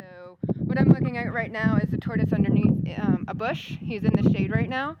What I'm looking at right now is a tortoise underneath a bush. He's in the shade right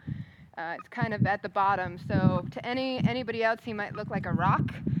now. It's kind of at the bottom, so to anybody else he might look like a rock,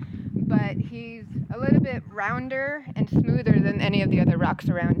 but he's a little bit rounder and smoother than any of the other rocks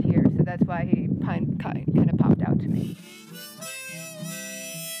around here, so that's why he kind of popped out to me.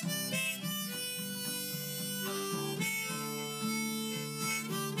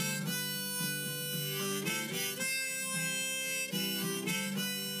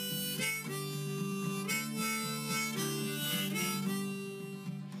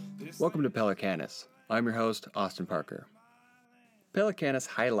 Welcome to Pelicanus. I'm your host, Austin Parker. Pelicanus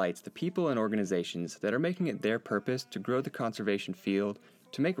highlights the people and organizations that are making it their purpose to grow the conservation field,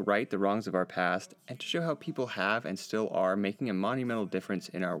 to make right the wrongs of our past, and to show how people have and still are making a monumental difference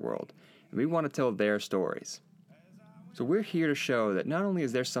in our world. And we want to tell their stories. So we're here to show that not only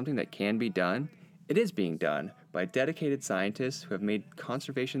is there something that can be done, it is being done by dedicated scientists who have made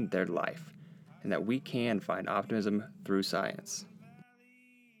conservation their life, and that we can find optimism through science.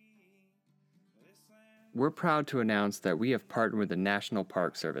 We're proud to announce that we have partnered with the National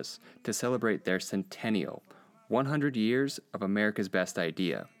Park Service to celebrate their centennial, 100 years of America's Best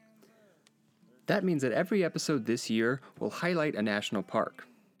Idea. That means that every episode this year will highlight a national park,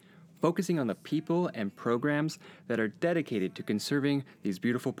 focusing on the people and programs that are dedicated to conserving these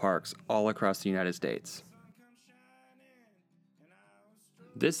beautiful parks all across the United States.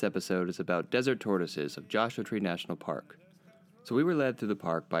 This episode is about desert tortoises of Joshua Tree National Park. So we were led through the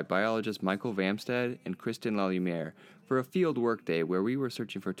park by biologists Michael Vamstead and Kristin Lalumiere for a field work day where we were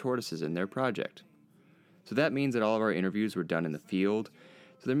searching for tortoises in their project. So that means that all of our interviews were done in the field,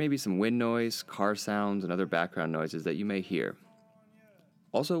 so there may be some wind noise, car sounds, and other background noises that you may hear.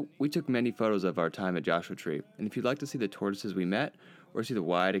 Also, we took many photos of our time at Joshua Tree, and if you'd like to see the tortoises we met, or see the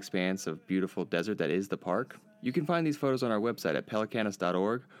wide expanse of beautiful desert that is the park, you can find these photos on our website at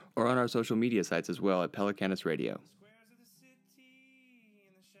pelicanus.org or on our social media sites as well at Pelicanus Radio.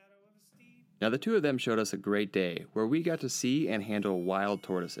 Now, the two of them showed us a great day where we got to see and handle wild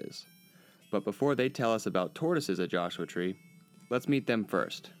tortoises. But before they tell us about tortoises at Joshua Tree, let's meet them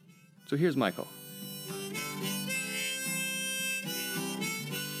first. So here's Michael.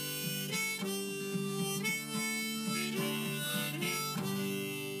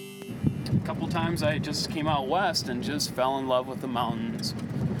 A couple times I just came out west and just fell in love with the mountains,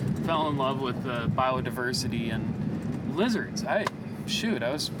 fell in love with the biodiversity and lizards. I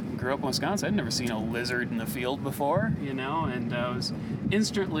grew up in Wisconsin. I'd never seen a lizard in the field before, and I was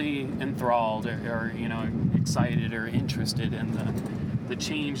instantly enthralled or excited or interested in the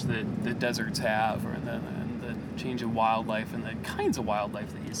change that the deserts have, or the change of wildlife and the kinds of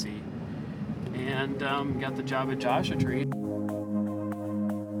wildlife that you see. And got the job at Joshua Tree.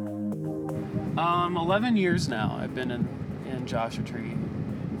 11 years now I've been in Joshua Tree.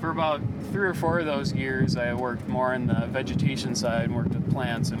 For about 3 or 4 of those years, I worked more on the vegetation side, worked with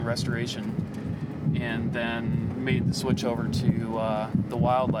plants and restoration, and then made the switch over to the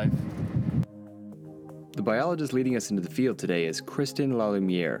wildlife. The biologist leading us into the field today is Kristin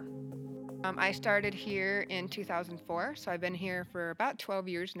Lalumiere. I started here in 2004, so I've been here for about 12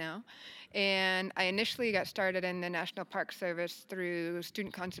 years now. And I initially got started in the National Park Service through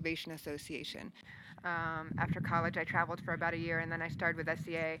Student Conservation Association. After college, I traveled for about a year, and then I started with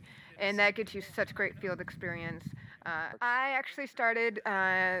SCA, and that gets you such great field experience. I actually started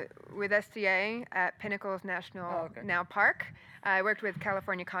with SCA at Pinnacles National Now Park. I worked with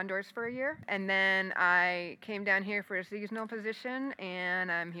California condors for a year, and then I came down here for a seasonal position,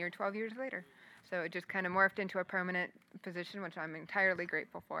 and I'm here 12 years later. So it just kind of morphed into a permanent position, which I'm entirely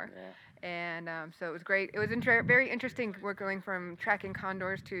grateful for. Yeah. And so it was great. It was very interesting. We're going from tracking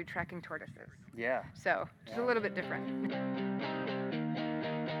condors to tracking tortoises. Yeah. So just a little bit different.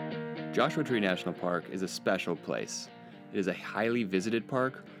 Joshua Tree National Park is a special place. It is a highly visited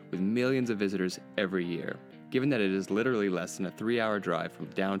park with millions of visitors every year, given that it is literally less than a 3-hour drive from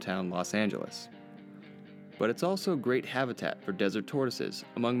downtown Los Angeles. But it's also great habitat for desert tortoises,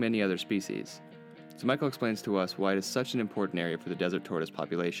 among many other species. So Michael explains to us why it is such an important area for the desert tortoise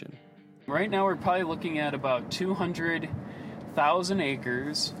population. Right now we're probably looking at about 200,000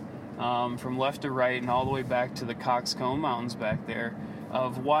 acres from left to right and all the way back to the Coxcomb Mountains back there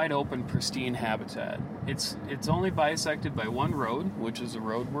of wide open, pristine habitat. It's only bisected by one road, which is the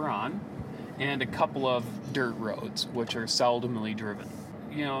road we're on, and a couple of dirt roads, which are seldomly driven.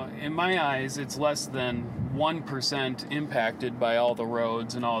 In my eyes, it's less than 1% impacted by all the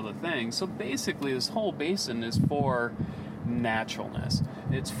roads and all the things. So basically, this whole basin is for naturalness.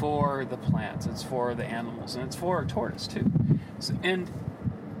 It's for the plants, it's for the animals, and it's for tortoise too. And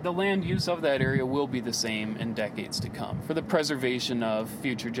the land use of that area will be the same in decades to come for the preservation of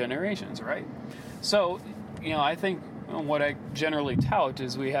future generations, right? So, I think what I generally tout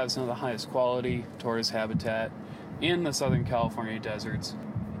is we have some of the highest quality tortoise habitat in the Southern California deserts,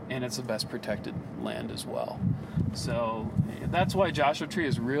 and it's the best protected land as well. So that's why Joshua Tree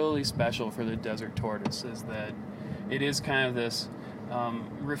is really special for the desert tortoise, is that it is kind of this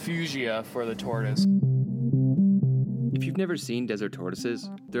refugia for the tortoise. If you've never seen desert tortoises,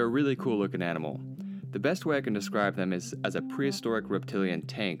 they're a really cool looking animal. The best way I can describe them is as a prehistoric reptilian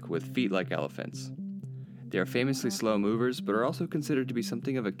tank with feet like elephants. They are famously slow movers, but are also considered to be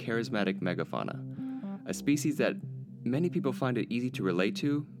something of a charismatic megafauna, a species that many people find it easy to relate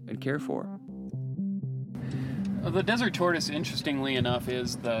to and care for. The desert tortoise, interestingly enough,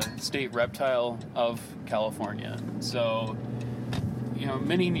 is the state reptile of California. So,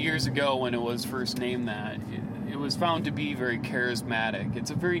 many years ago when it was first named that, it was found to be very charismatic.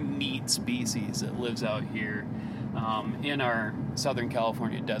 It's a very neat species that lives out here in our Southern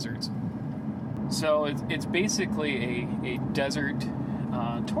California deserts. So it's basically a desert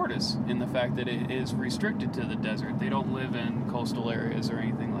tortoise in the fact that it is restricted to the desert. They don't live in coastal areas or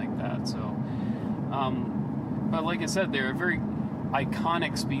anything like that. So, but like I said, they're a very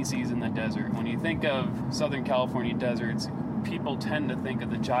iconic species in the desert. When you think of Southern California deserts, people tend to think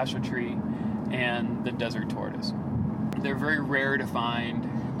of the Joshua Tree and the desert tortoise. They're very rare to find.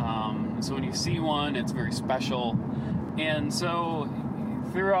 So when you see one, it's very special. And so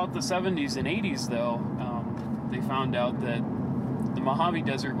throughout the 70s and 80s, though, they found out that the Mojave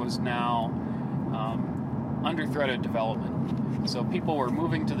Desert was now under threat of development. So people were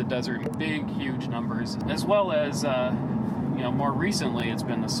moving to the desert in big, huge numbers, as well as, more recently it's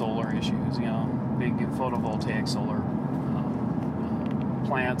been the solar issues, big photovoltaic solar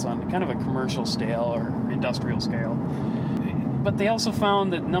plants on kind of a commercial scale or industrial scale. But they also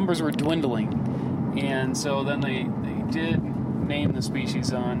found that numbers were dwindling. And so then they did name the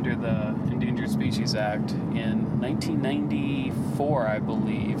species under the Endangered Species Act in 1994, I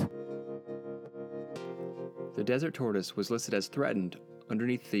believe. The desert tortoise was listed as threatened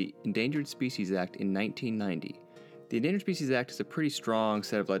underneath the Endangered Species Act in 1990. The Endangered Species Act is a pretty strong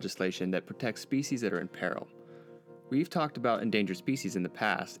set of legislation that protects species that are in peril. We've talked about endangered species in the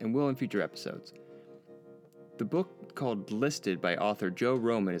past and will in future episodes. The book called Listed by author Joe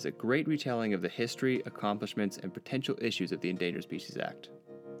Roman is a great retelling of the history, accomplishments, and potential issues of the Endangered Species Act.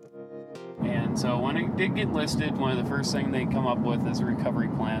 And so when it did get listed, one of the first things they come up with is a recovery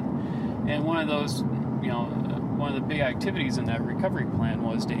plan. And one of those, one of the big activities in that recovery plan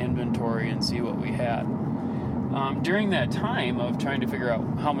was to inventory and see what we had. During that time of trying to figure out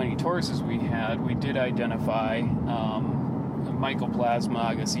how many tortoises we had, we did identify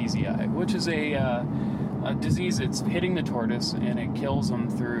Mycoplasma agassizii, which is a disease that's hitting the tortoise and it kills them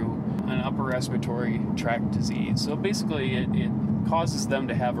through an upper respiratory tract disease. So basically it causes them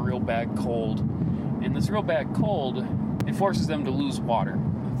to have a real bad cold. And this real bad cold, it forces them to lose water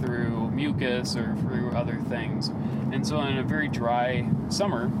through mucus or through other things. And so in a very dry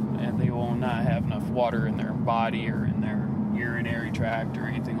summer, they will not have enough water in their body or in their urinary tract or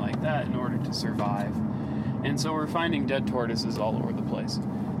anything like that in order to survive. And so we're finding dead tortoises all over the place.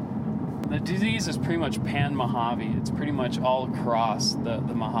 The disease is pretty much pan-Mojave. It's pretty much all across the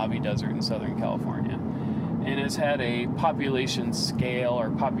Mojave Desert in Southern California. And it's had a population scale or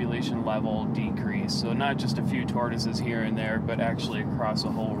population level decrease. So not just a few tortoises here and there, but actually across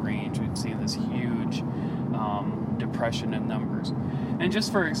a whole range, we've seen this huge depression in numbers. And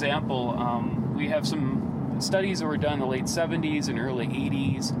just for example, we have some studies that were done in the late 70s and early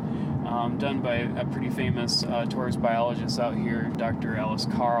 80s, done by a pretty famous tortoise biologist out here, Dr. Alice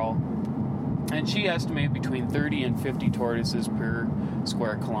Carl. And she estimated between 30 and 50 tortoises per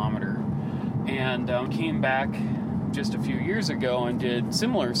square kilometer. And came back just a few years ago and did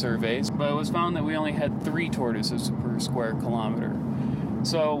similar surveys, but it was found that we only had 3 tortoises per square kilometer.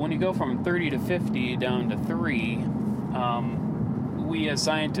 So when you go from 30 to 50 down to 3, we as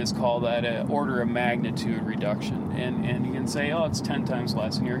scientists call that an order of magnitude reduction. And you can say, oh, it's 10 times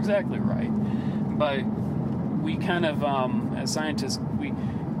less, and you're exactly right. But we kind of, as scientists, we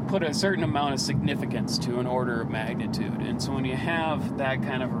put a certain amount of significance to an order of magnitude. And so when you have that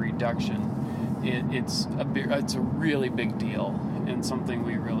kind of a reduction, it's a really big deal and something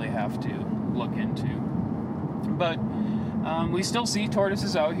we really have to look into. But we still see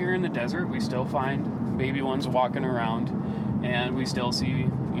tortoises out here in the desert. We still find baby ones walking around, and we still see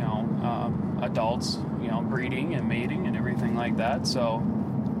adults breeding and mating and everything like that. So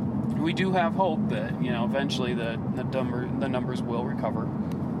we do have hope that eventually the numbers will recover,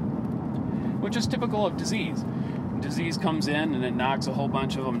 which is typical of disease. disease comes in and it knocks a whole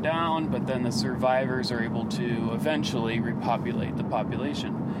bunch of them down, but then the survivors are able to eventually repopulate the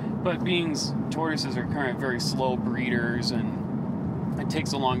population. But tortoises are kind of very slow breeders, and it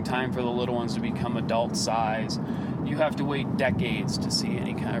takes a long time for the little ones to become adult size. You have to wait decades to see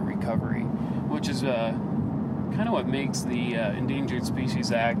any kind of recovery, which is kind of what makes the Endangered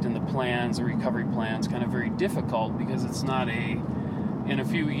Species Act and the recovery plans, kind of very difficult, because it's not in a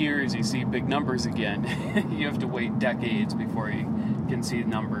few years you see big numbers again. You have to wait decades before you can see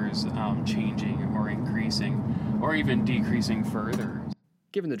numbers changing or increasing or even decreasing further.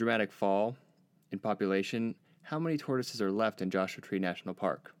 Given the dramatic fall in population, how many tortoises are left in Joshua Tree National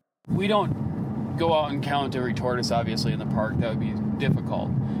Park? We don't go out and count every tortoise, obviously, in the park. That would be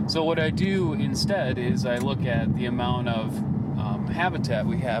difficult. So what I do instead is I look at the amount of habitat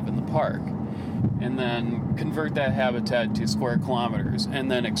we have in the park, and then convert that habitat to square kilometers,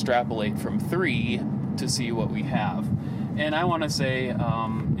 and then extrapolate from 3 to see what we have. And I want to say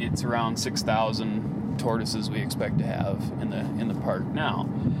it's around 6,000 tortoises we expect to have in the park now.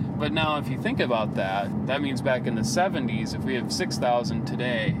 But now if you think about that means back in the 70s, if we have 6,000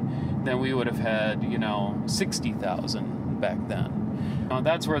 today, then we would have had, 60,000 back then.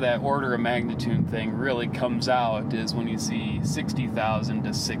 That's where that order of magnitude thing really comes out, is when you see 60,000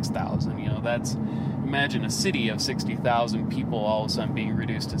 to 6,000. Imagine a city of 60,000 people all of a sudden being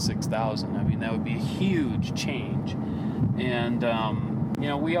reduced to 6,000. I mean, that would be a huge change. And,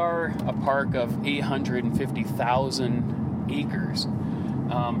 we are a park of 850,000 acres.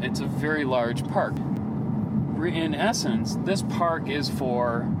 It's a very large park. In essence, this park is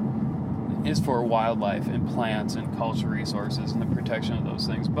for wildlife and plants and cultural resources and the protection of those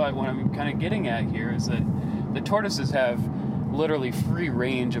things. But what I'm kind of getting at here is that the tortoises have literally free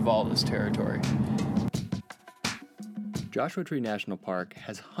range of all this territory. Joshua Tree National Park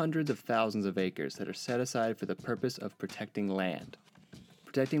has hundreds of thousands of acres that are set aside for the purpose of protecting land.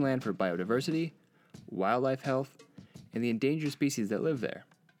 Protecting land for biodiversity, wildlife health, and the endangered species that live there.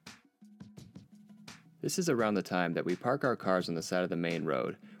 This is around the time that we park our cars on the side of the main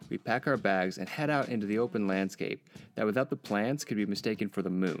road. We pack our bags and head out into the open landscape that without the plants could be mistaken for the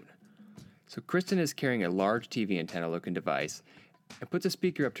moon. So Kristen is carrying a large TV antenna looking device and puts a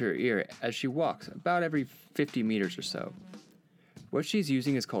speaker up to her ear as she walks about every 50 meters or so. What she's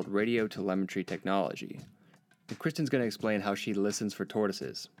using is called radio telemetry technology. And Kristen's going to explain how she listens for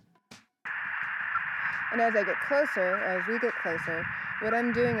tortoises. And as I get closer, or as we get closer, what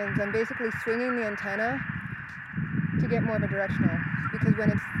I'm doing is I'm basically swinging the antenna to get more of a directional. Because when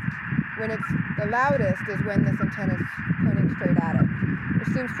it's the loudest is when this antenna is pointing straight at it. It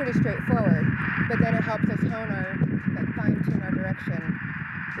seems pretty straightforward, but then it helps us fine-tune our direction.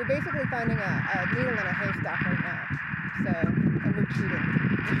 We're basically finding a needle in a haystack right now, and we're cheating.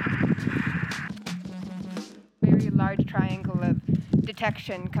 Very large triangle of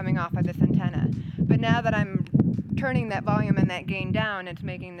detection coming off of this antenna. But now that I'm turning that volume and that gain down, it's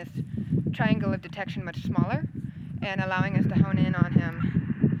making this triangle of detection much smaller and allowing us to hone in on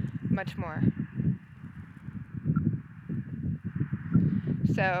him much more.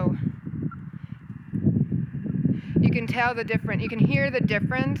 So you can tell the difference, you can hear the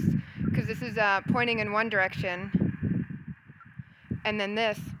difference, because this is pointing in one direction, and then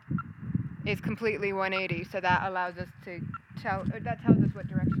this is completely 180, so that allows us to tells us what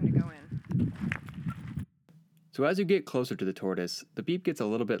direction to go in. So as you get closer to the tortoise, the beep gets a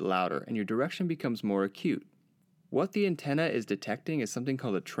little bit louder and your direction becomes more acute. What the antenna is detecting is something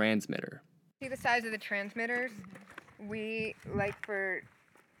called a transmitter. See the size of the transmitters? We like for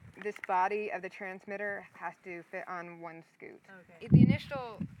this body of the transmitter has to fit on one scoot. Okay. The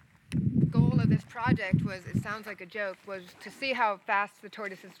initial goal of this project was, it sounds like a joke, was to see how fast the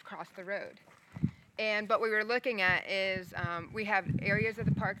tortoises cross the road. And what we were looking at is we have areas of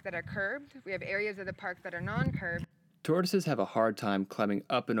the park that are curbed. We have areas of the park that are non-curbed. Tortoises have a hard time climbing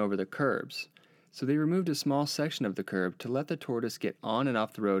up and over the curbs, so they removed a small section of the curb to let the tortoise get on and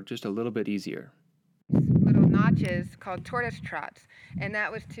off the road just a little bit easier. Little notches called tortoise trots, and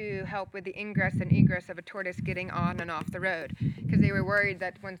that was to help with the ingress and egress of a tortoise getting on and off the road, because they were worried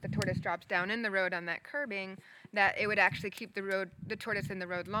that once the tortoise drops down in the road on that curbing, that it would actually keep the tortoise in the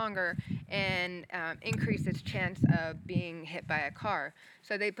road longer and increase its chance of being hit by a car.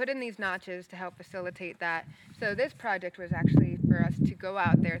 So they put in these notches to help facilitate that. So this project was actually for us to go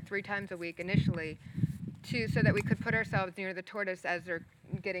out there 3 times a week initially, so that we could put ourselves near the tortoise as they're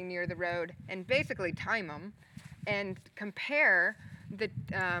getting near the road and basically time them and compare the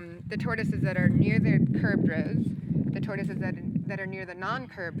tortoises that are near the curbed roads, the tortoises that are near the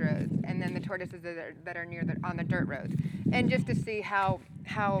non-curbed roads, and then the tortoises that are near on the dirt roads, and just to see how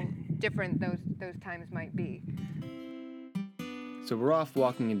different those times might be. So we're off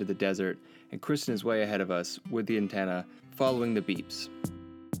walking into the desert, and Kristen is way ahead of us with the antenna, following the beeps.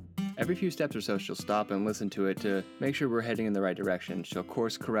 Every few steps or so, she'll stop and listen to it to make sure we're heading in the right direction. She'll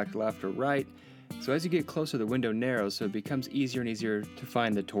course correct left or right, so as you get closer, the window narrows, so it becomes easier and easier to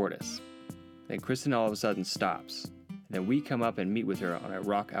find the tortoise. Then Kristen all of a sudden stops, and then we come up and meet with her on a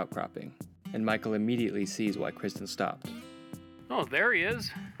rock outcropping, and Michael immediately sees why Kristen stopped. Oh, there he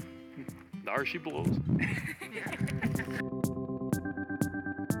is. There she blows.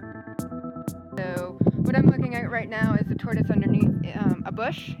 So what I'm looking at right now is the tortoise underneath a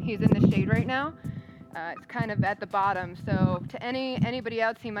bush. He's in the shade right now. It's kind of at the bottom, so to anybody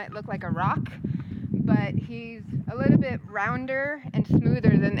else he might look like a rock, but he's a little bit rounder and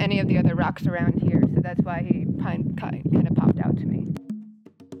smoother than any of the other rocks around here, so that's why he kind of popped out to me.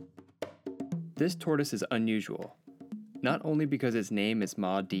 This tortoise is unusual, not only because its name is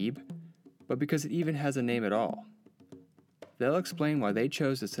Ma Deeb, but because it even has a name at all. They'll explain why they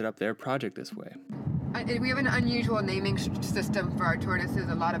chose to set up their project this way. We have an unusual naming system for our tortoises.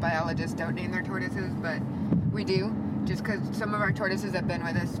 A lot of biologists don't name their tortoises, but we do, just because some of our tortoises have been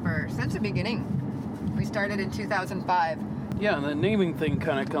with us since the beginning. We started in 2005. Yeah, and the naming thing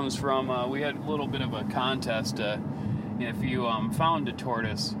kind of comes from, we had a little bit of a contest. If you found a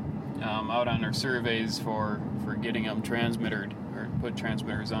tortoise out on our surveys for getting them transmitted, or put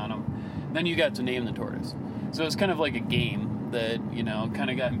transmitters on them, then you got to name the tortoise. So it's kind of like a game that, kind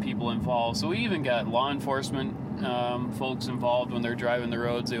of gotten people involved. So we even got law enforcement folks involved when they're driving the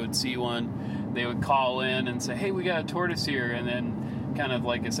roads. They would see one, they would call in and say, hey, we got a tortoise here. And then kind of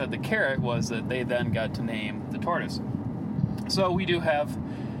like I said, the carrot was that they then got to name the tortoise. So we do have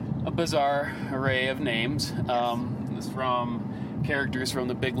a bizarre array of names. This from characters from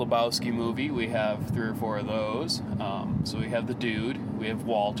the Big Lebowski movie. We have 3 or 4 of those. So we have the dude, we have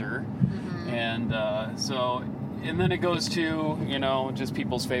Walter, and and then it goes to, just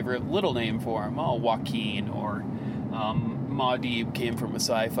people's favorite little name for him. Joaquin, or Ma Deeb came from a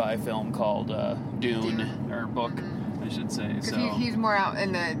sci-fi film called Dune, or book, I should say. Because he's more out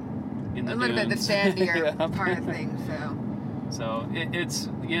in the little bit the sandier part of things, So it's,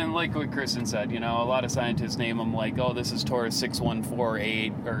 like what Kristen said, a lot of scientists name them like, oh, this is Taurus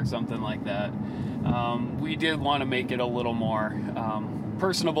 6148 or something like that. We did want to make it a little more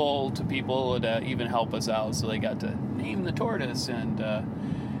personable to people to even help us out, so they got to name the tortoise. And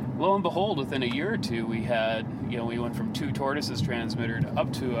lo and behold, within a year or two, we had, we went from 2 tortoises transmitted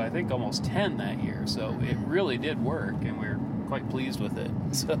up to, I think, almost 10 that year. So it really did work, and we were quite pleased with it.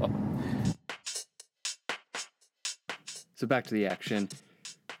 So back to the action.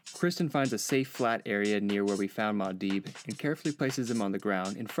 Kristen finds a safe flat area near where we found Ma Deeb and carefully places him on the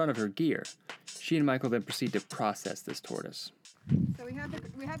ground in front of her gear. She and Michael then proceed to process this tortoise. So we have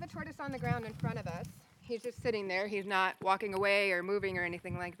the tortoise on the ground in front of us. He's just sitting there. He's not walking away or moving or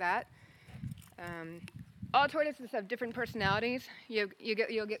anything like that. All tortoises have different personalities. You'll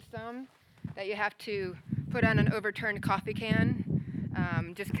get some that you have to put on an overturned coffee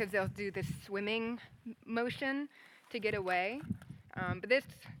can, just because they'll do this swimming motion to get away. But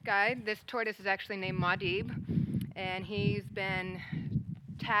this tortoise is actually named Ma Deeb, and he's been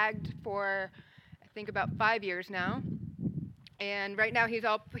tagged for, I think, about 5 years now. And right now he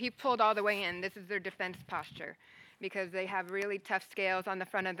pulled all the way in. This is their defense posture, because they have really tough scales on the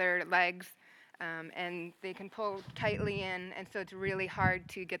front of their legs, and they can pull tightly in, and so it's really hard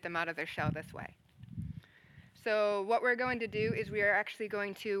to get them out of their shell this way. So what we're going to do is we are actually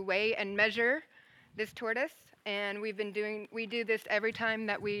going to weigh and measure this tortoise, and we do this every time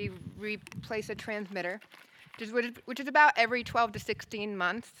that we replace a transmitter, which is about every 12 to 16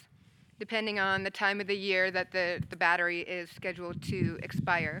 months, depending on the time of the year that the battery is scheduled to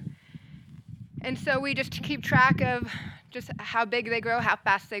expire. And so we just keep track of just how big they grow, how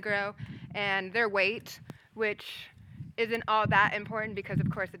fast they grow, and their weight, which isn't all that important because, of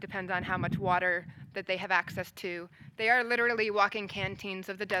course, it depends on how much water that they have access to. They are literally walking canteens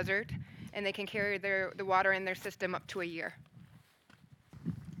of the desert, and they can carry the water in their system up to a year.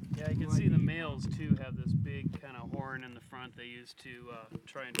 Yeah, you can see the males, too, have this big kind of horn in the front they use to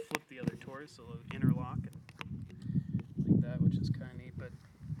try and flip the other tortoise, so they'll interlock like that, which is kind of neat. But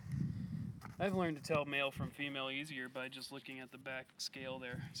I've learned to tell male from female easier by just looking at the back scale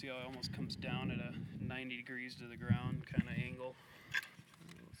there. See how it almost comes down at a 90 degrees to the ground kind of angle.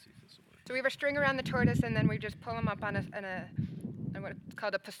 Let's see if this will work. So we have a string around the tortoise, and then we just pull them up on what's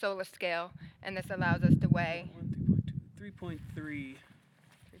called a Pasola scale, and this allows us to weigh 3.3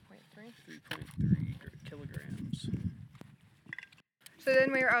 kilograms. So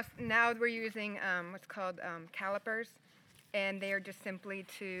then we're using what's called calipers, and they are just simply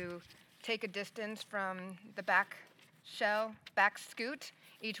to take a distance from the back shell back scoot.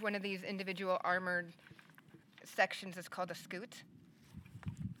 Each one of these individual armored sections is called a scoot.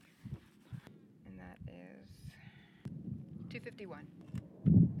 And that is 251.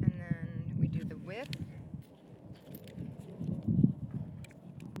 And then we do the width.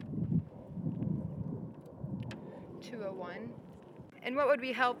 201. And what would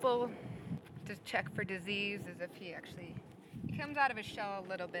be helpful to check for disease is if he comes out of his shell a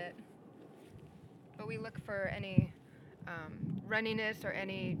little bit, but we look for any runniness or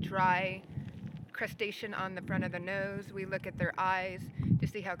any dry crustacean on the front of the nose. We look at their eyes to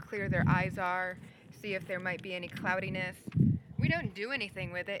see how clear their eyes are, see if there might be any cloudiness. We don't do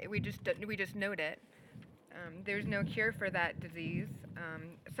anything with it. We just note it. There's no cure for that disease.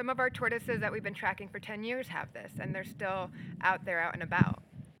 Some of our tortoises that we've been tracking for 10 years have this, and they're still out there, out and about.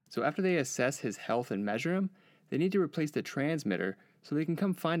 So after they assess his health and measure him, they need to replace the transmitter so they can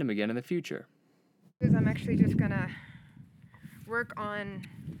come find him again in the future. I'm actually just gonna work on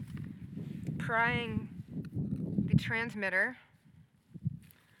prying the transmitter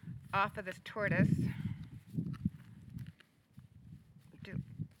off of this tortoise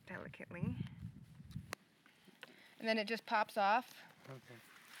delicately. And then it just pops off. Okay.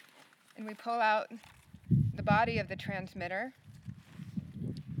 And we pull out the body of the transmitter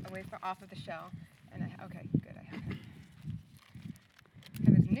off of the shell. And okay, good, I have it.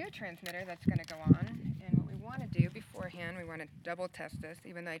 I have this new transmitter that's going to go on. And what we want to do beforehand, we want to double test this,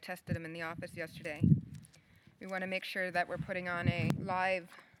 even though I tested them in the office yesterday. We want to make sure that we're putting on a live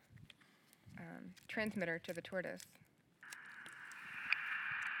transmitter to the tortoise.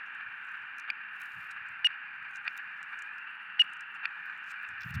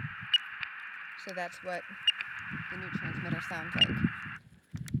 So that's what the new transmitter sounds like.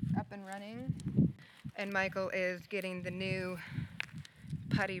 Up and running. And Michael is getting the new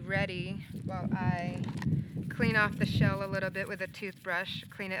putty ready while I clean off the shell a little bit with a toothbrush,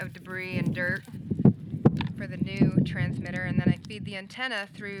 clean it of debris and dirt for the new transmitter, and then I feed the antenna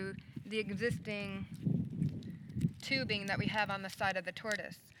through the existing tubing that we have on the side of the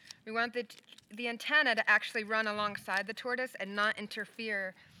tortoise. We want the antenna to actually run alongside the tortoise and not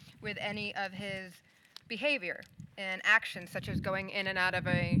interfere with any of his behavior and actions, such as going in and out of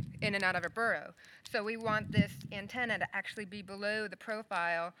a burrow. So we want this antenna to actually be below the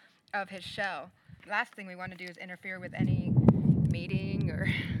profile of his shell. Last thing we want to do is interfere with any mating or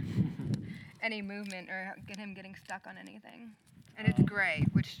any movement or get him getting stuck on anything. And it's gray,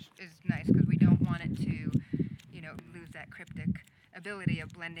 which is nice because we don't want it to, lose that cryptic ability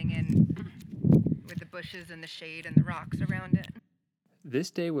of blending in with the bushes and the shade and the rocks around it.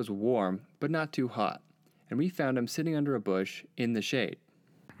 This day was warm, but not too hot, and we found him sitting under a bush in the shade.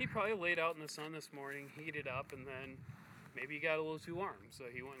 He probably laid out in the sun this morning, heated up, and then maybe he got a little too warm, so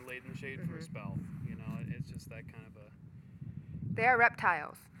he went and laid in the shade for a spell. It's just that kind of a... They are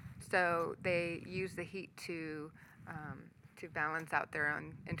reptiles, so they use the heat to balance out their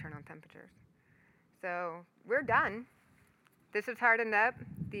own internal temperatures. So we're done. This is hardened up.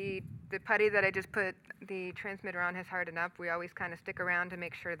 The putty that I just put the transmitter on has hardened up. We always kind of stick around to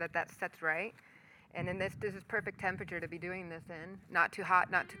make sure that sets right. And in this is perfect temperature to be doing this in. Not too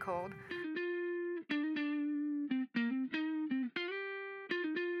hot, not too cold.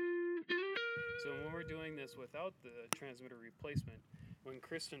 So when we're doing this without the transmitter replacement, when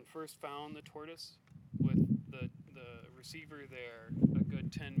Kristen first found the tortoise with the receiver there a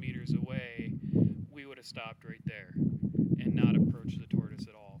good 10 meters away, we would have stopped right there and not approach the tortoise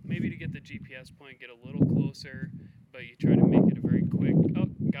at all. Maybe to get the GPS point, get a little closer, but you try to make it a very quick,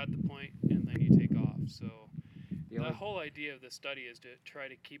 got the point, and then you take off. So the whole idea of the study is to try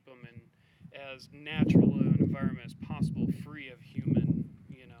to keep them in as natural an environment as possible, free of human,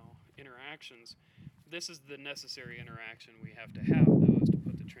 interactions. This is the necessary interaction we have to have, though, is to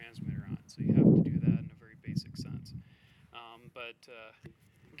put the transmitter on. So you have to do that in a very basic sense. But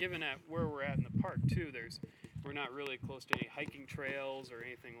given at where we're at in the park, too, we're not really close to any hiking trails or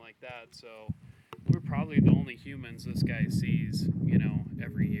anything like that, so we're probably the only humans this guy sees,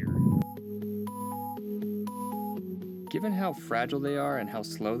 every year. Given how fragile they are and how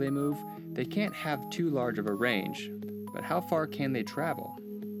slow they move, they can't have too large of a range. But how far can they travel?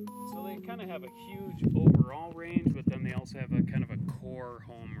 So they kind of have a huge overall range, but then they also have a kind of a core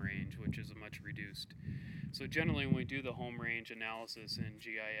home range, which is a much reduced. So generally when we do the home range analysis in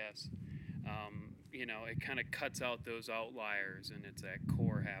GIS, it kind of cuts out those outliers, and it's that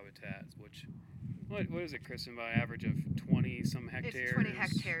core habitat, which, what is it, Kristen, by average of 20-some hectares? It's 20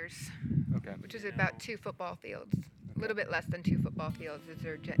 hectares, Okay. which is about 2 football fields. A little bit less than 2 football fields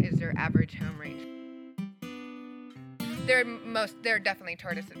is their average home range. There are definitely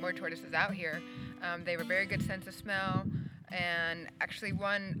more tortoises out here. They have a very good sense of smell, and actually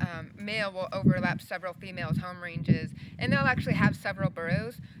one male will overlap several females' home ranges, and they'll actually have several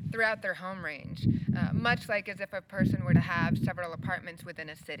burrows throughout their home range, much like as if a person were to have several apartments within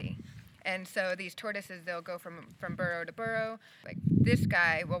a city. And so these tortoises, they'll go from burrow to burrow. Like this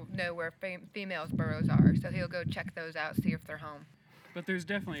guy will know where females' burrows are, so he'll go check those out, see if they're home. But there's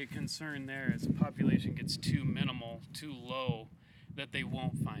definitely a concern there as the population gets too minimal, too low, that they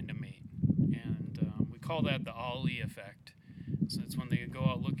won't find a mate. And we call that the Ali effect. So it's when they go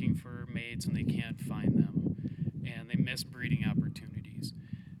out looking for mates and they can't find them, and they miss breeding opportunities.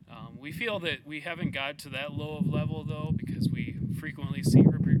 We feel that we haven't got to that low of level, though, because we frequently see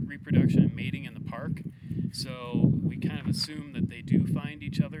reproduction and mating in the park. So we kind of assume that they do find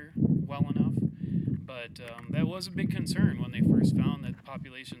each other well enough. But that was a big concern when they first found that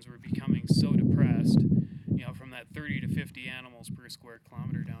populations were becoming so depressed, from that 30 to 50 animals per square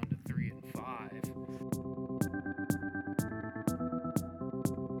kilometer down to 3 and 5.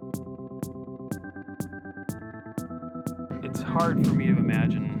 It's hard for me to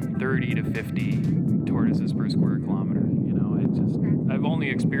imagine 30 to 50 tortoises per square kilometer. I've only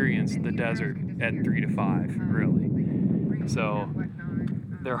experienced the desert at 3 to 5, really. So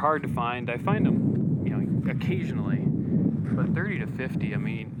they're hard to find. I find them, occasionally, but 30 to 50,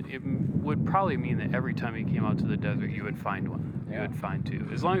 it would probably mean that every time you came out to the desert, you would find one. Yeah. You would find two.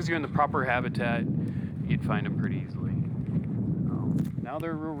 As long as you're in the proper habitat, you'd find them pretty easily. Now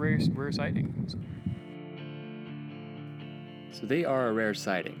they're real rare sightings. So they are a rare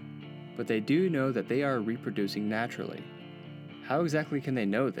sighting, but they do know that they are reproducing naturally. How exactly can they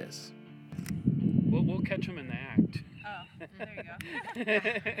know this? We'll catch them in the act. Oh, there you go.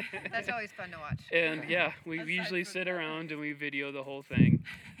 That's always fun to watch. And yeah, we usually sit around and we video the whole thing,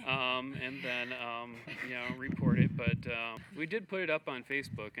 and then report it. But we did put it up on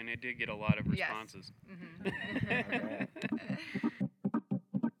Facebook, and it did get a lot of responses. Yes. Mm-hmm.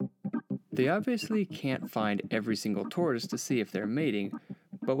 They obviously can't find every single tortoise to see if they're mating,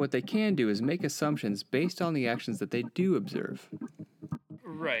 but what they can do is make assumptions based on the actions that they do observe.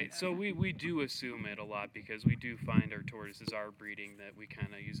 Right, so we do assume it a lot because we do find our tortoises are breeding, that we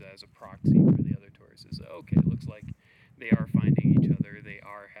kind of use that as a proxy for the other tortoises. Okay, it looks like they are finding each other, they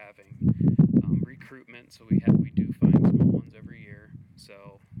are having recruitment, so we do find small ones every year.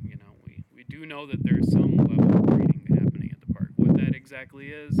 So, we do know that there's some level of breeding happening at the park. What that exactly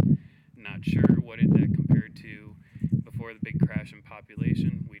is, not sure. What did that compare to before the big crash in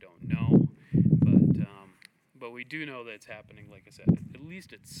population? We don't know, but we do know that it's happening. Like I said, at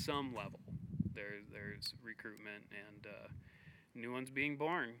least at some level, there's recruitment and new ones being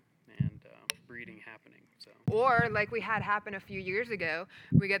born and breeding happening. So. Or like we had happen a few years ago,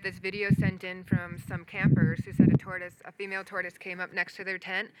 we got this video sent in from some campers who said a female tortoise came up next to their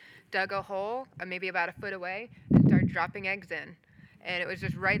tent, dug a hole, maybe about a foot away, and started dropping eggs in. And it was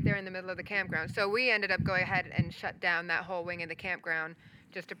just right there in the middle of the campground. So we ended up going ahead and shut down that whole wing of the campground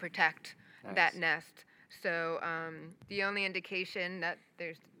just to protect that nest. So the only indication that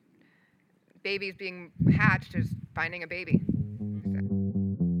there's babies being hatched is finding a baby.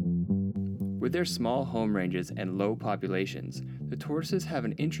 With their small home ranges and low populations, the tortoises have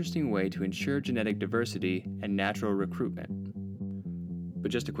an interesting way to ensure genetic diversity and natural recruitment.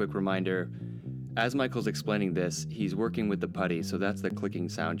 But just a quick reminder, as Michael's explaining this, he's working with the putty, so that's the clicking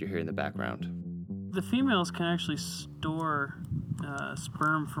sound you hear in the background. The females can actually store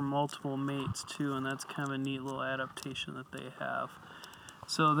sperm from multiple mates too, and that's kind of a neat little adaptation that they have.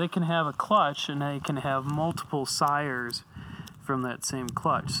 So they can have a clutch, and they can have multiple sires from that same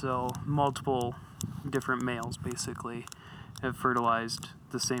clutch. So multiple different males basically have fertilized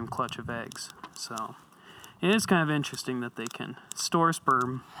the same clutch of eggs. So it is kind of interesting that they can store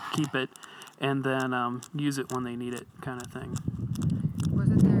sperm, keep it, and then use it when they need it, kind of thing.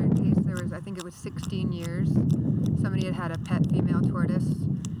 Wasn't there a case, I think it was 16 years, somebody had a pet female tortoise,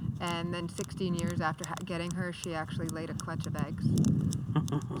 and then 16 years after getting her, she actually laid a clutch of eggs.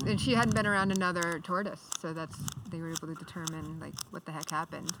 And she hadn't been around another tortoise, so they were able to determine what the heck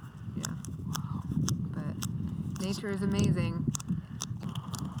happened. Yeah. But nature is amazing.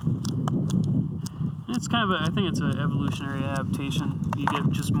 It's kind of I think it's an evolutionary adaptation. You get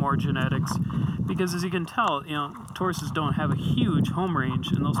just more genetics because, as you can tell, tortoises don't have a huge home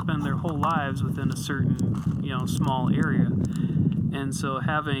range, and they'll spend their whole lives within a certain, small area. And so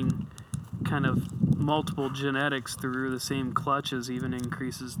having kind of multiple genetics through the same clutches even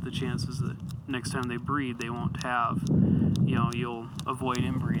increases the chances that next time they breed, they won't have, you'll avoid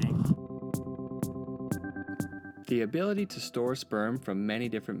inbreeding. The ability to store sperm from many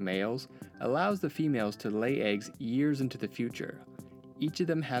different males allows the females to lay eggs years into the future, each of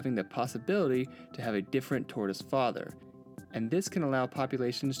them having the possibility to have a different tortoise father, and this can allow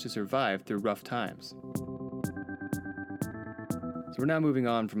populations to survive through rough times. So we're now moving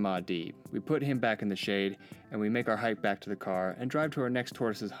on from Maudib. We put him back in the shade, and we make our hike back to the car and drive to our next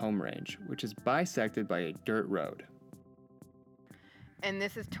tortoise's home range, which is bisected by a dirt road. And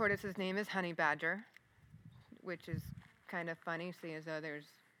this tortoise's name is Honey Badger, which is kind of funny, seeing as though there's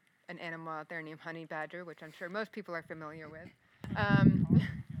an animal out there named Honey Badger, which I'm sure most people are familiar with.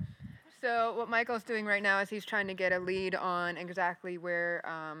 So what Michael's doing right now is he's trying to get a lead on exactly where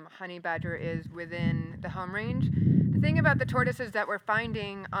Honey Badger is within the home range. The thing about the tortoises that we're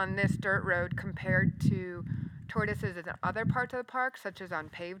finding on this dirt road compared to tortoises in other parts of the park, such as on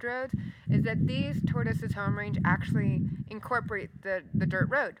paved roads, is that these tortoises' home range actually incorporate the dirt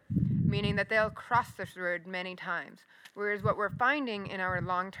road, meaning that they'll cross this road many times. Whereas what we're finding in our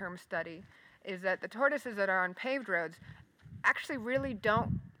long-term study is that the tortoises that are on paved roads actually really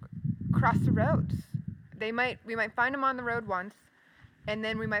don't cross the roads. We might find them on the road once, and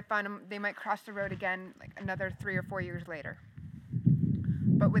then we might find them, they might cross the road again like another 3 or 4 years later.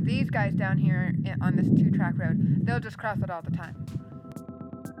 But with these guys down here on this 2-track road, they'll just cross it all the time.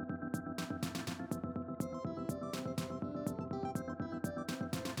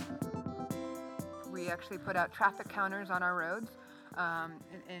 We actually put out traffic counters on our roads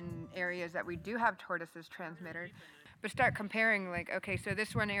in areas that we do have tortoises transmitted, but start comparing, like, okay, so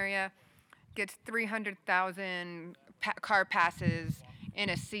this one area gets 300,000 car passes in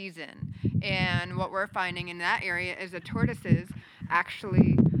a season, and what we're finding in that area is the tortoises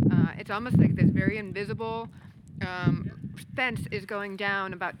actually, it's almost like this very invisible fence is going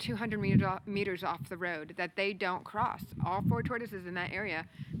down about 200 meters off the road that they don't cross. All 4 tortoises in that area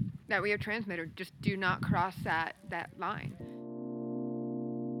that we have transmitted just do not cross that line.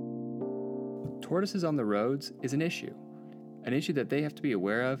 Tortoises on the roads is an issue that they have to be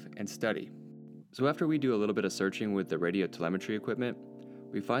aware of and study. So after we do a little bit of searching with the radio telemetry equipment,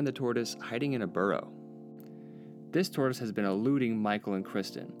 we find the tortoise hiding in a burrow. This tortoise has been eluding Michael and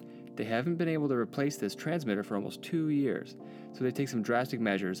Kristen. They haven't been able to replace this transmitter for almost 2 years, so they take some drastic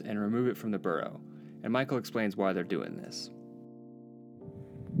measures and remove it from the burrow. And Michael explains why they're doing this.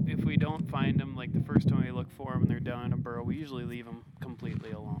 If we don't find them, like the first time we look for them and they're down in a burrow, we usually leave them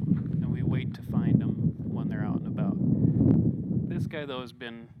completely alone, and we wait to find them when they're out and about. This guy, though, has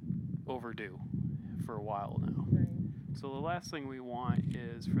been overdue for a while now. Right. So the last thing we want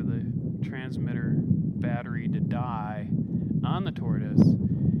is for the transmitter battery to die on the tortoise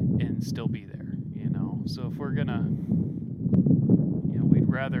and still be there, you know. So if we're gonna, you know, we'd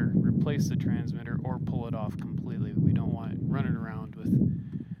rather replace the transmitter or pull it off completely. We don't want it running around with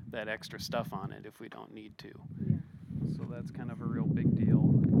that extra stuff on it if we don't need to. Yeah. So that's kind of a real big deal.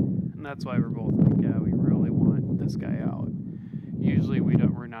 And that's why we're both like, yeah, we really want this guy out. Usually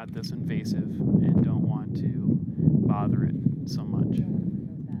we're not this invasive and don't want to bother it so much.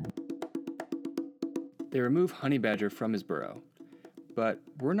 They remove Honey Badger from his burrow, but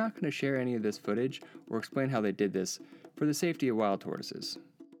we're not going to share any of this footage or explain how they did this for the safety of wild tortoises.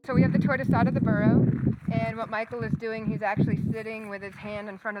 So we have the tortoise out of the burrow, and what Michael is doing, he's actually sitting with his hand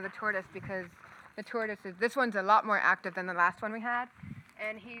in front of the tortoise because the tortoise this one's a lot more active than the last one we had,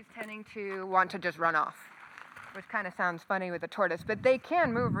 and he's tending to want to just run off, which kind of sounds funny with a tortoise, but they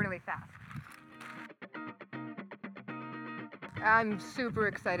can move really fast. I'm super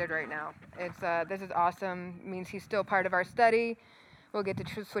excited right now. This is awesome. It means he's still part of our study. We'll get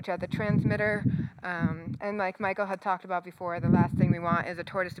to switch out the transmitter. And like Michael had talked about before, the last thing we want is a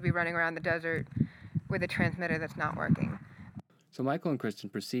tortoise to be running around the desert with a transmitter that's not working. So Michael and Kristen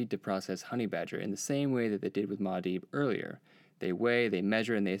proceed to process Honey Badger in the same way that they did with Maudib earlier. They weigh, they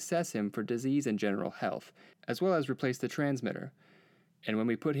measure, and they assess him for disease and general health, as well as replace the transmitter. And when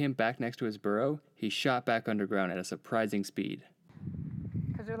we put him back next to his burrow, he shot back underground at a surprising speed.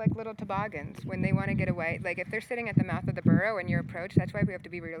 Because they're like little toboggans. When they want to get away, like if they're sitting at the mouth of the burrow and you approach, that's why we have to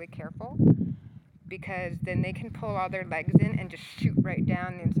be really careful, because then they can pull all their legs in and just shoot right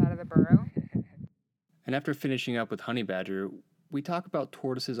down the inside of the burrow. And after finishing up with Honey Badger, we talk about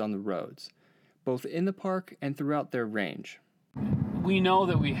tortoises on the roads, both in the park and throughout their range. We know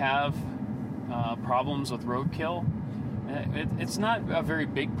that we have problems with roadkill. It's not a very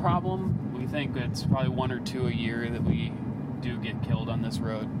big problem. We think it's probably 1 or 2 a year that we do get killed on this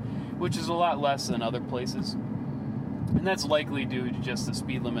road, which is a lot less than other places. And that's likely due to just the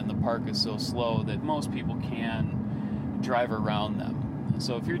speed limit in the park is so slow that most people can drive around them.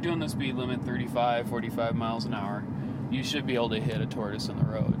 So if you're doing the speed limit 35, 45 miles an hour, you should be able to hit a tortoise in the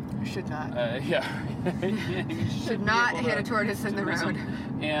road. You should not. Yeah. You should not hit a tortoise in the road.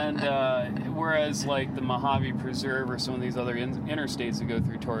 And whereas like the Mojave Preserve or some of these other interstates that go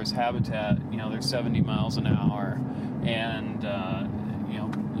through tortoise habitat, they're 70 miles an hour, and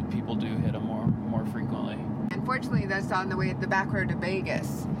people do hit them more frequently. Unfortunately, that's on the back road to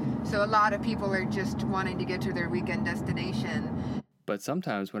Vegas. So a lot of people are just wanting to get to their weekend destination. But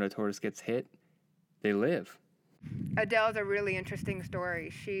sometimes when a tortoise gets hit, they live. Adele's a really interesting story.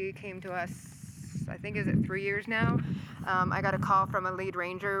 She came to us, I think, is it 3 years now? I got a call from a lead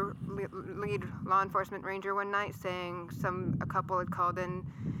law enforcement ranger one night saying a couple had called in.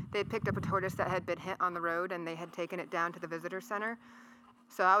 They had picked up a tortoise that had been hit on the road, and they had taken it down to the visitor center.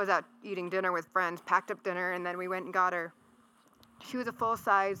 So I was out eating dinner with friends, packed up dinner, and then we went and got her. She was a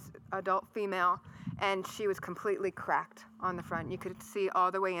full-size adult female, and she was completely cracked on the front. You could see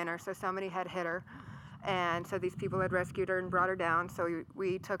all the way in her, so somebody had hit her. And so these people had rescued her and brought her down. So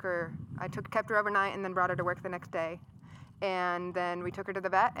we took her, kept her overnight and then brought her to work the next day. And then we took her to the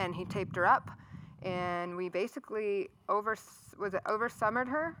vet and he taped her up. And we basically over-summered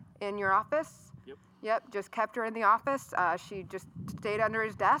her in your office? Yep, just kept her in the office. She just stayed under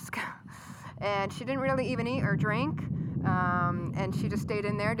his desk. And she didn't really even eat or drink. And she just stayed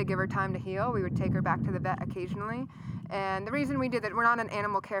in there to give her time to heal. We would take her back to the vet occasionally. And the reason we did that, we're not an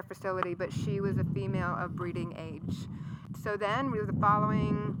animal care facility, but she was a female of breeding age. So then we were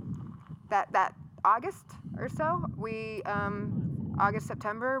following that August or so, August,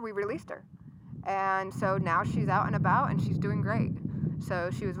 September, we released her. And so now she's out and about and she's doing great. So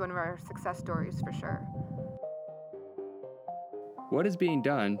she was one of our success stories for sure. What is being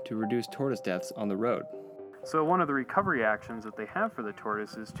done to reduce tortoise deaths on the road? So one of the recovery actions that they have for the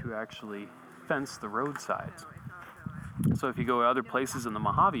tortoise is to actually fence the roadsides. So if you go to other places in the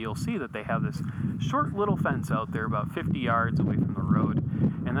Mojave, you'll see that they have this short little fence out there about 50 yards away from the road,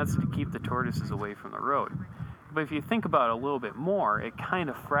 and that's to keep the tortoises away from the road. But if you think about it a little bit more, it kind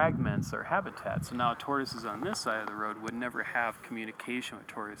of fragments their habitat. So now tortoises on this side of the road would never have communication with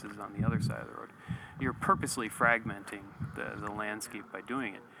tortoises on the other side of the road. You're purposely fragmenting the landscape by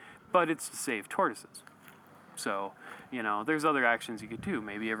doing it. But it's to save tortoises. So, there's other actions you could do.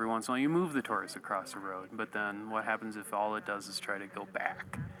 Maybe every once in a while you move the tortoise across the road, but then what happens if all it does is try to go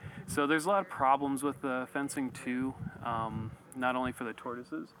back? So there's a lot of problems with the fencing too, not only for the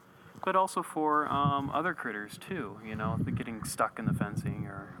tortoises, but also for other critters too, if they're getting stuck in the fencing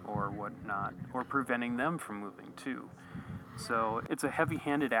or whatnot, or preventing them from moving too. So it's a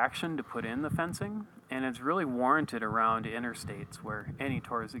heavy-handed action to put in the fencing, and it's really warranted around interstates where any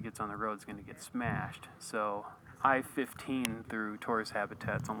tortoise that gets on the road is going to get smashed. So I-15 through tortoise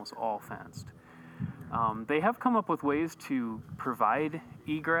habitat's almost all fenced. They have come up with ways to provide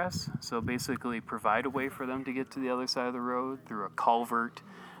egress, so basically provide a way for them to get to the other side of the road through a culvert.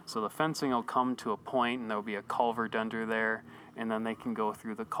 So the fencing will come to a point and there'll be a culvert under there, and then they can go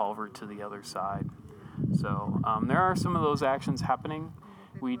through the culvert to the other side. So there are some of those actions happening.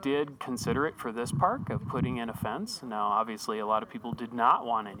 We did consider it for this park of putting in a fence. Now, obviously, a lot of people did not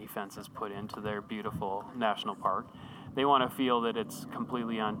want any fences put into their beautiful national park. They want to feel that it's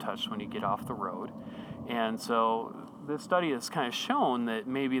completely untouched when you get off the road. And so the study has kind of shown that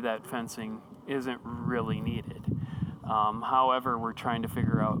maybe that fencing isn't really needed. However, we're trying to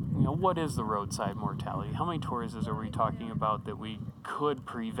figure out, what is the roadside mortality? How many tortoises are we talking about that we could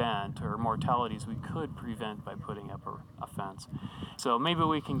prevent, or mortalities we could prevent by putting up a fence? So maybe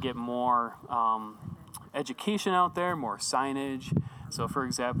we can get more education out there, more signage. So for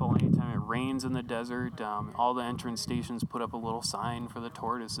example, anytime it rains in the desert, all the entrance stations put up a little sign for the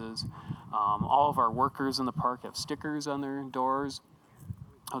tortoises. All of our workers in the park have stickers on their doors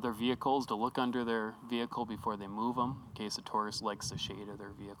of their vehicles to look under their vehicle before they move them, in case a tortoise likes the shade of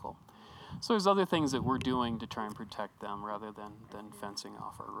their vehicle. So there's other things that we're doing to try and protect them rather than fencing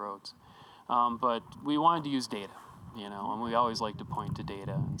off our roads. But we wanted to use data, and we always like to point to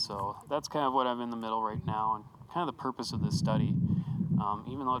data. And so that's kind of what I'm in the middle right now, and kind of the purpose of this study,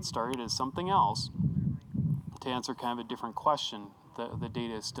 even though it started as something else, to answer kind of a different question, the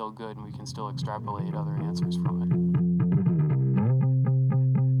data is still good and we can still extrapolate other answers from it.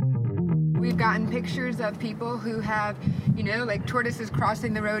 We've gotten pictures of people who have, like tortoises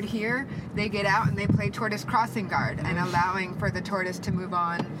crossing the road here. They get out and they play tortoise crossing guard and allowing for the tortoise to move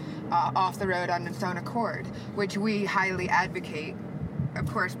on off the road on its own accord, which we highly advocate. Of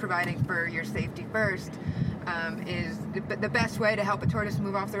course, providing for your safety first is the best way to help a tortoise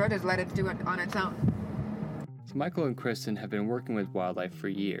move off the road is let it do it on its own. So Michael and Kristen have been working with wildlife for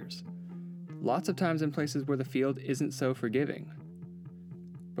years. Lots of times in places where the field isn't so forgiving.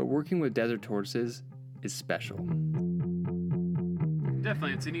 But working with desert tortoises is special.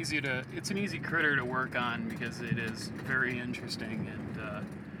 Definitely, it's an easy critter to work on because it is very interesting. And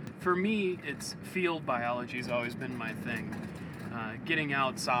for me, it's field biology has always been my thing. Getting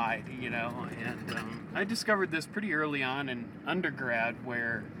outside, and I discovered this pretty early on in undergrad,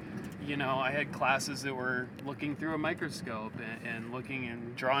 where I had classes that were looking through a microscope and looking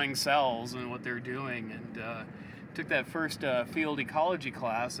and drawing cells and what they're doing, and took that first field ecology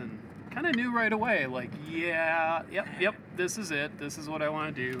class and kind of knew right away, like, yep, this is it. This is what I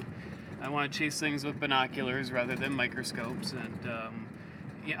want to do. I want to chase things with binoculars rather than microscopes, and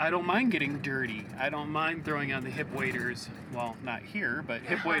I don't mind getting dirty. I don't mind throwing on the hip waders. Well, not here, but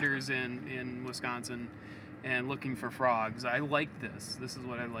hip waders in Wisconsin and looking for frogs. I like this. This is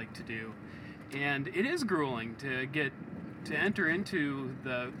what I like to do. And it is grueling to enter into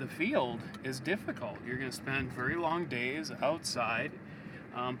the field is difficult. You're going to spend very long days outside,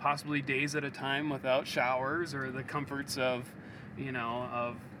 possibly days at a time without showers or the comforts of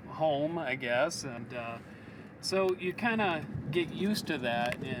home, I guess. And so you kind of get used to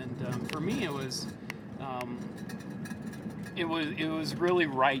that. And for me, it was really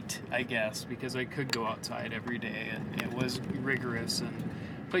right, I guess, because I could go outside every day, and it was rigorous,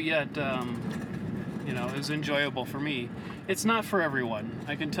 but yet it was enjoyable for me. It's not for everyone,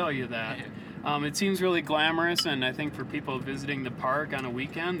 I can tell you that. It seems really glamorous, and I think for people visiting the park on a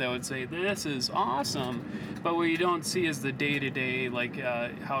weekend, they would say, this is awesome. But what you don't see is the day-to-day, like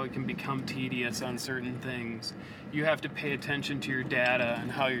how it can become tedious on certain things. You have to pay attention to your data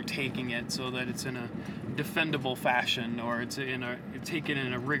and how you're taking it so that it's in a defendable fashion, or it's taken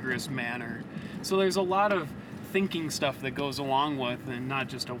in a rigorous manner. So there's a lot of thinking stuff that goes along with, and not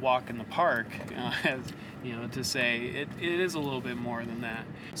just a walk in the park, to say it is a little bit more than that.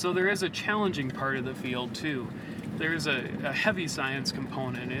 So there is a challenging part of the field too. There's a heavy science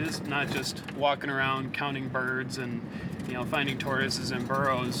component. It is not just walking around counting birds and finding tortoises and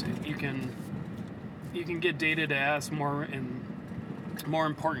burrows. You can get data to ask more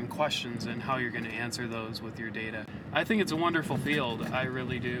important questions, and how you're going to answer those with your data. I think it's a wonderful field. I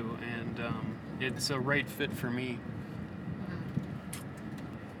really do, and it's a right fit for me.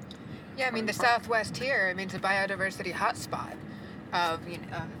 Yeah, I mean, the Southwest here, it's a biodiversity hotspot of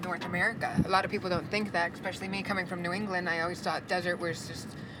North America. A lot of people don't think that, especially me coming from New England. I always thought desert was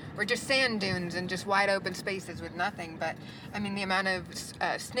just sand dunes and just wide open spaces with nothing. But the amount of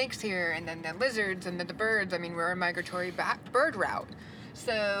snakes here, and then the lizards and the birds. We're a migratory bird route.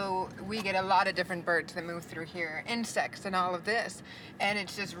 So we get a lot of different birds that move through here, insects and all of this. And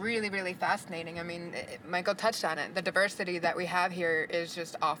it's just really, really fascinating. Michael touched on it. The diversity that we have here is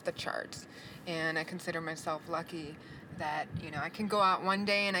just off the charts. And I consider myself lucky that, I can go out one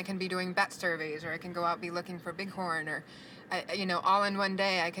day and I can be doing bat surveys, or I can go out and be looking for bighorn, or, all in one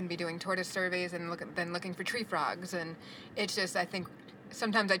day I can be doing tortoise surveys and then looking for tree frogs. And it's just, I think,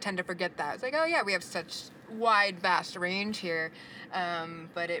 sometimes I tend to forget that. It's like, oh yeah, we have such wide, vast range here,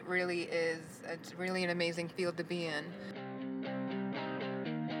 but it's really an amazing field to be in.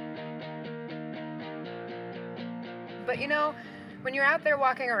 But when you're out there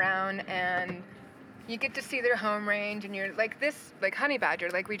walking around and you get to see their home range, and you're like honey badger,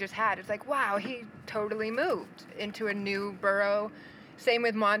 like we just had, it's like, wow, he totally moved into a new burrow. Same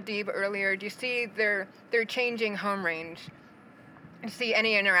with Montdeeb earlier. Do you see they're changing home range? You see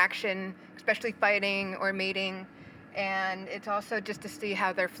any interaction, especially fighting or mating, and it's also just to see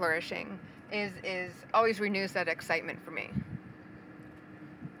how they're flourishing is always renews that excitement for me.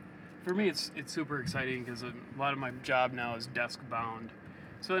 For me, it's super exciting because a lot of my job now is desk bound.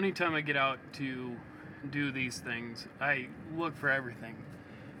 So anytime I get out to do these things, I look for everything.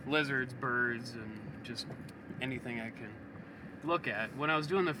 Lizards, birds, and just anything I can look at. When I was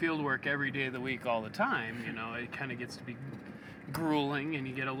doing the field work every day of the week all the time, it kind of gets to be grueling, and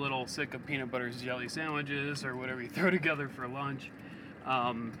you get a little sick of peanut butter jelly sandwiches or whatever you throw together for lunch.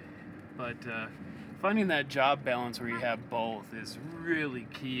 But finding that job balance where you have both is really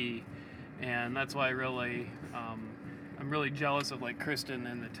key, and that's why I'm really jealous of like Kristen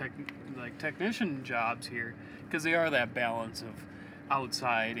and the technician jobs here, because they are that balance of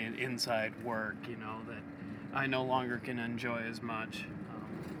outside and inside work, that I no longer can enjoy as much.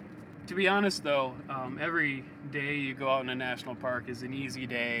 To be honest though, every day you go out in a national park is an easy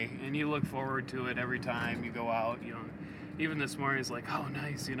day, and you look forward to it every time you go out. Even this morning it's like, oh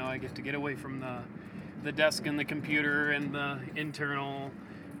nice, I get away from the desk and the computer and the internal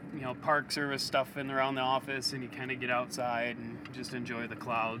park service stuff in around the office, and you kind of get outside and just enjoy the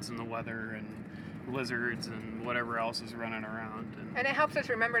clouds and the weather and lizards and whatever else is running around. And it helps us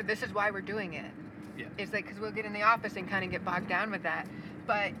remember this is why we're doing it. Yeah. It's like, because we'll get in the office and kind of get bogged down with that,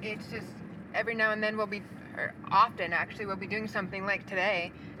 but it's just every now and then we'll be or often actually, will be doing something like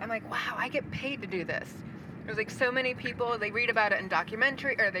today. I'm like, wow, I get paid to do this. There's like so many people, they read about it in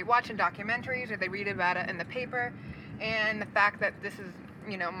documentary, or they watch in documentaries, or they read about it in the paper. And the fact that this is,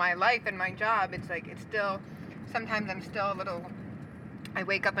 my life and my job, it's like, it's still, sometimes I'm still a little, I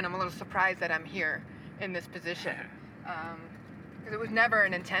wake up and I'm a little surprised that I'm here in this position. Because it was never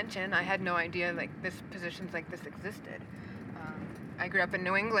an intention. I had no idea like positions like this existed. I grew up in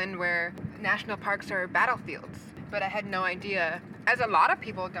New England where national parks are battlefields, but I had no idea, as a lot of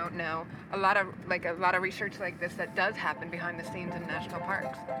people don't know, a lot of research like this that does happen behind the scenes in national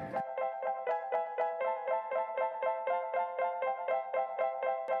parks.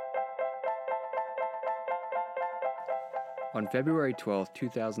 On February 12,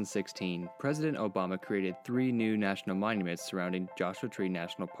 2016, President Obama created 3 new national monuments surrounding Joshua Tree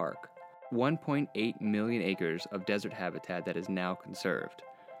National Park. 1.8 million acres of desert habitat that is now conserved.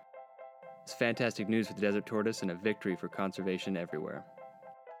 It's fantastic news for the desert tortoise and a victory for conservation everywhere.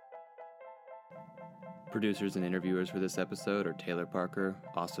 Producers and interviewers for this episode are Taylor Parker,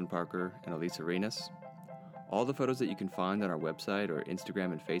 Austin Parker, and Elisa Renas. All the photos that you can find on our website or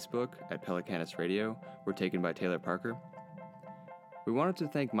Instagram and Facebook at Pelicanus Radio were taken by Taylor Parker. We wanted to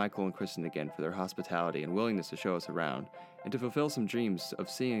thank Michael and Kristen again for their hospitality and willingness to show us around, and to fulfill some dreams of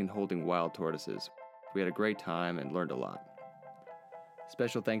seeing and holding wild tortoises. We had a great time and learned a lot.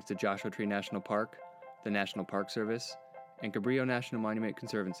 Special thanks to Joshua Tree National Park, the National Park Service, and Cabrillo National Monument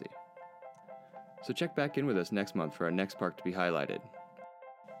Conservancy. So check back in with us next month for our next park to be highlighted.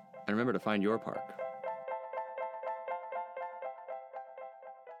 And remember to find your park.